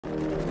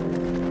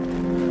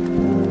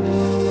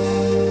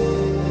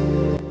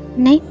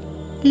9.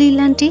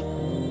 Leland.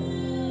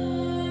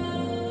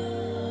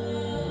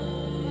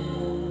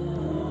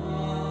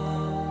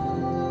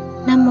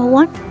 Number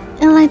 1.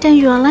 Enlighten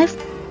your life.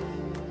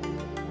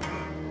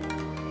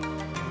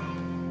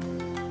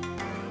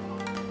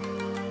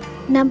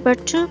 Number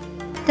 2.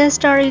 The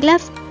story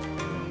left.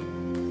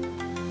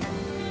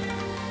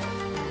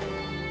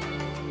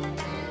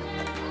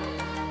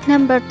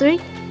 Number 3.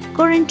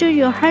 Go into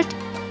your heart.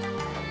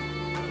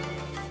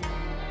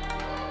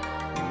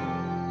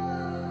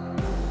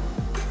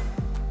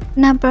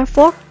 Number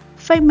 4.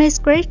 Fame is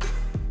great.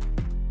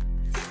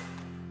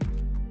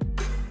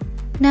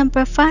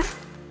 Number 5.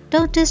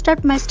 Don't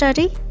disturb my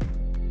study.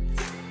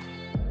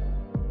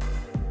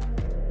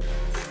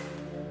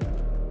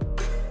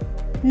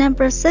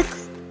 Number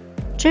 6.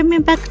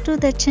 Dreaming back to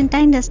the Qing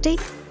Dynasty.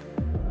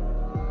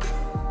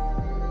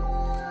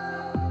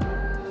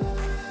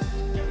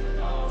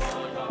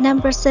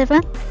 Number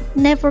 7.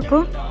 Never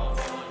grown.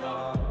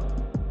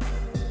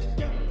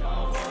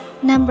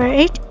 Number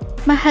 8.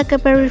 My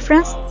Huckleberry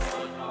Friends.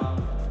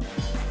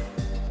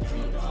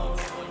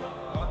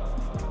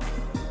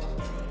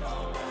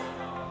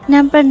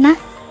 Number 9.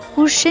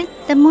 Wuxing,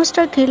 the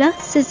Monster Killer,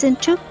 Season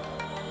 2.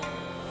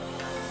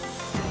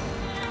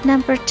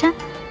 Number 10.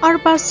 All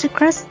About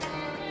Secrets.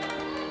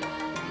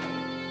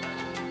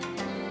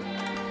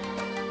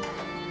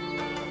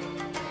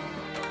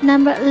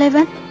 Number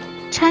 11.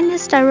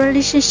 Chinese-style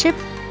relationship.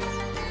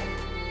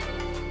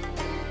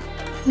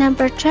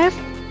 Number 12.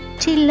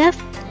 Tea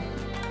left.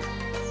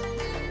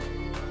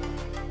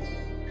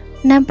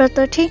 Number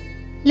 13.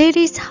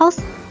 Lady's house.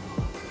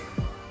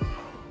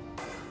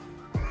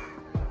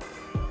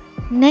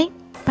 Name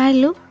Bai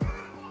Lu.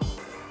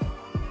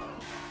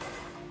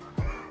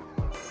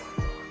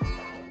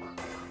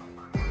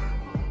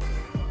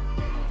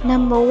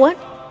 Number 1.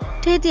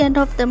 Till the end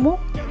of the moon.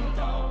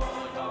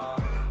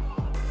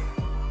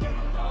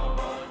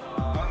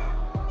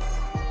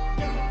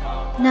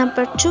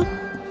 Number 2.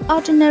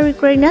 Ordinary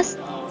greatness.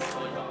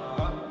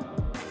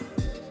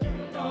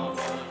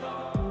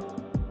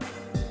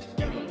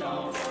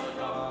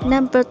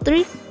 Number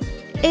 3.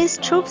 Ace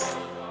troops.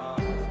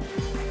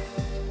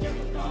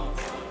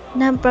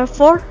 Number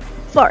 4.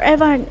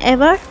 Forever and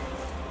ever.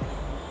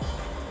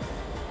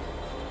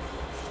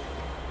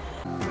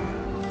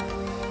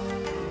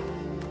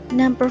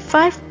 Number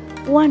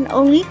 5. One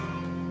only.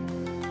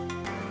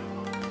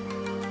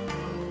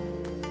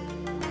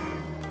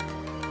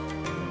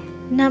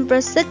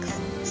 Number 6.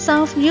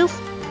 Song of Youth.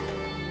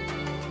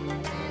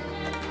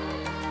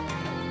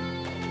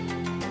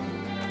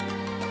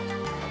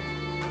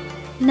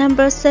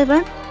 Number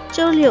 7.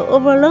 Julio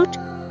Overload.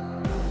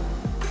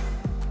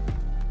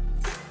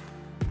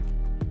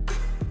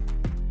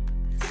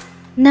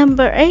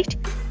 Number 8.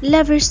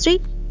 Lever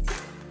Street.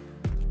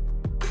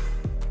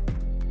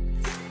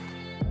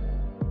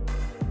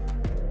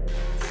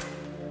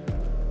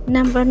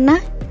 Number 9.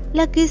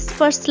 Lucky's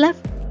First Love.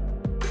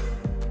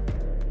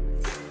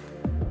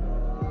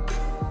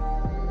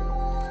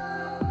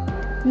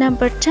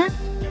 Number 10.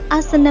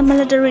 Arsenal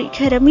Military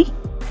Academy.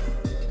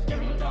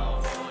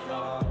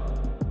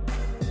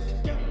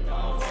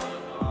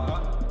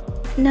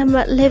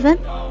 Number 11.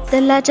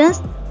 The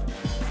Legends.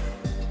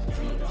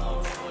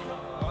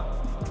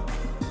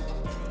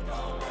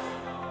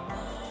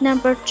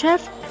 Number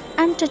 12.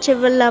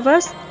 Untouchable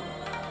Lovers.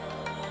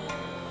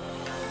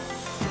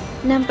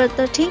 Number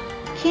 13.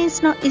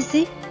 King's Not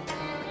Easy.